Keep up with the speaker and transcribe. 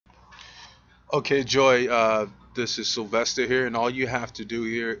Okay, Joy, this is Sylvester here, and all you have to do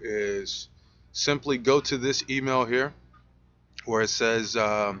here is simply go to this email here where it says,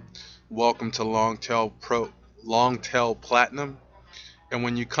 Welcome to Longtail Pro, Longtail Platinum. And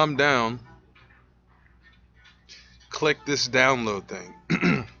when you come down, click this download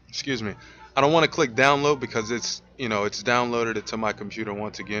thing. Excuse me. I don't want to click download because it's downloaded it to my computer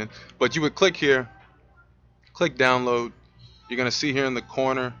once again. But you would click here, click download. You're going to see here in the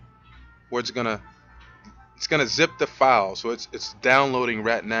corner where it's gonna zip the file, so it's downloading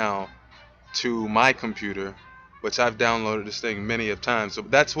right now to my computer, which I've downloaded this thing many of times. So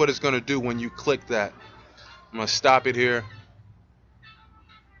that's what it's gonna do when you click that. I'm gonna stop it here.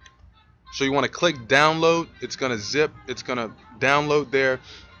 So you want to click download. It's gonna zip. It's gonna download there.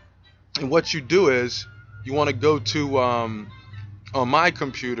 And what you do is you want to go to on my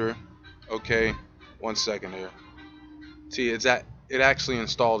computer. Okay, 1 second here. See, it actually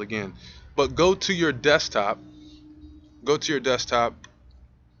installed again. But go to your desktop. Go to your desktop.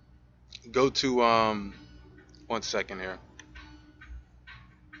 Go to 1 second here.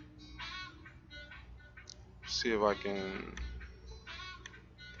 See if I can.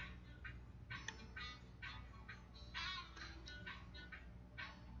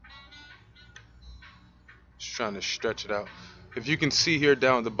 Just trying to stretch it out. If you can see here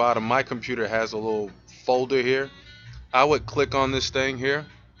down at the bottom, my computer has a little folder here. I would click on this thing here.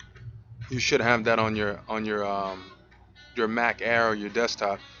 You should have that on your Mac Air or your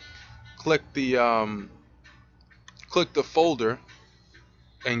desktop. Click the folder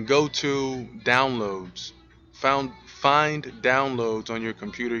and go to downloads. Find downloads on your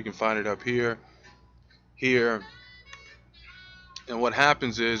computer. You can find it up here, here. And what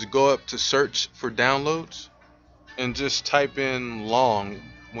happens is go up to search for downloads and just type in long.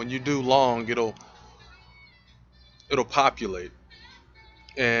 When you do long, it'll populate.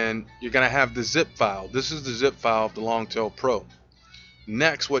 And you're going to have the zip file. This is the zip file of the Longtail Pro.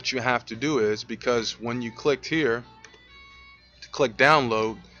 Next, what you have to do is, because when you clicked here to click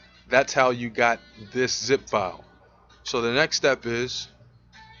download, that's how you got this zip file. So the next step is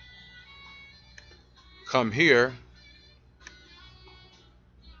come here,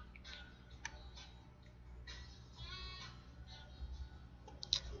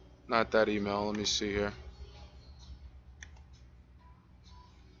 not that email, let me see here,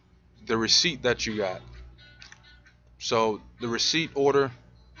 the receipt that you got. So the receipt order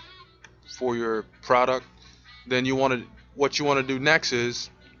for your product. Then what you want to do next is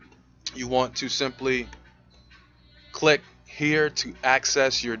you want to simply click here to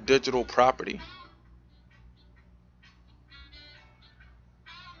access your digital property.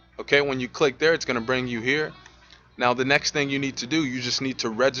 Okay, when you click there, it's going to bring you here. Now the next thing you need to do, you just need to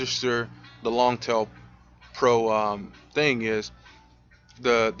register the Longtail Pro thing is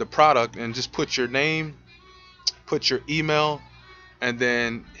the product, and just put your name, put your email, and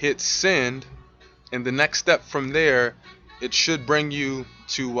then hit send. And the next step from there, it should bring you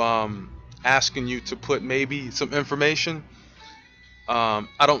to asking you to put maybe some information. I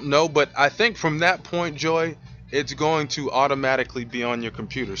don't know, but I think from that point, Joy, it's going to automatically be on your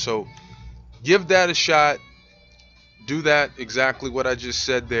computer. So give that a shot. Do that exactly what I just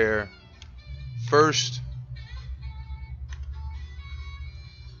said there. First,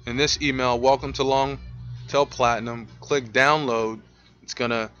 in this email, welcome to Longtail Platinum, click download.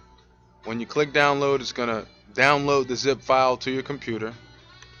 When you click download, it's gonna download the zip file to your computer.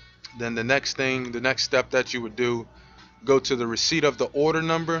 Then the next step that you would do, go to the receipt of the order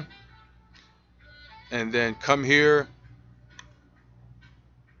number, and then come here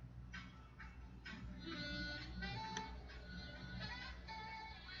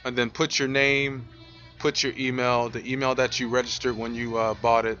and then put your name, put your email, the email that you registered when you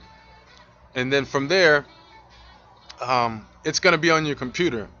bought it, and then from there, it's gonna be on your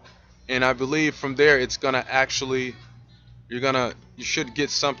computer. And I believe from there, it's gonna actually, you should get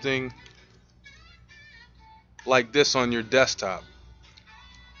something like this on your desktop.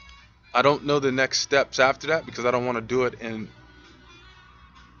 I don't know the next steps after that because I don't want to do it, and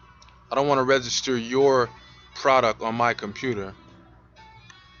I don't want to register your product on my computer.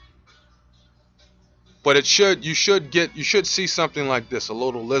 But you should see something like this, a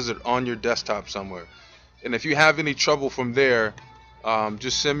little lizard on your desktop somewhere. And if you have any trouble from there,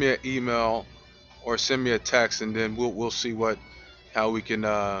 just send me an email or send me a text, and then we'll see how we can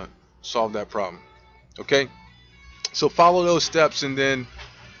solve that problem. Okay? So follow those steps, and then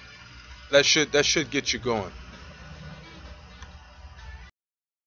that should get you going.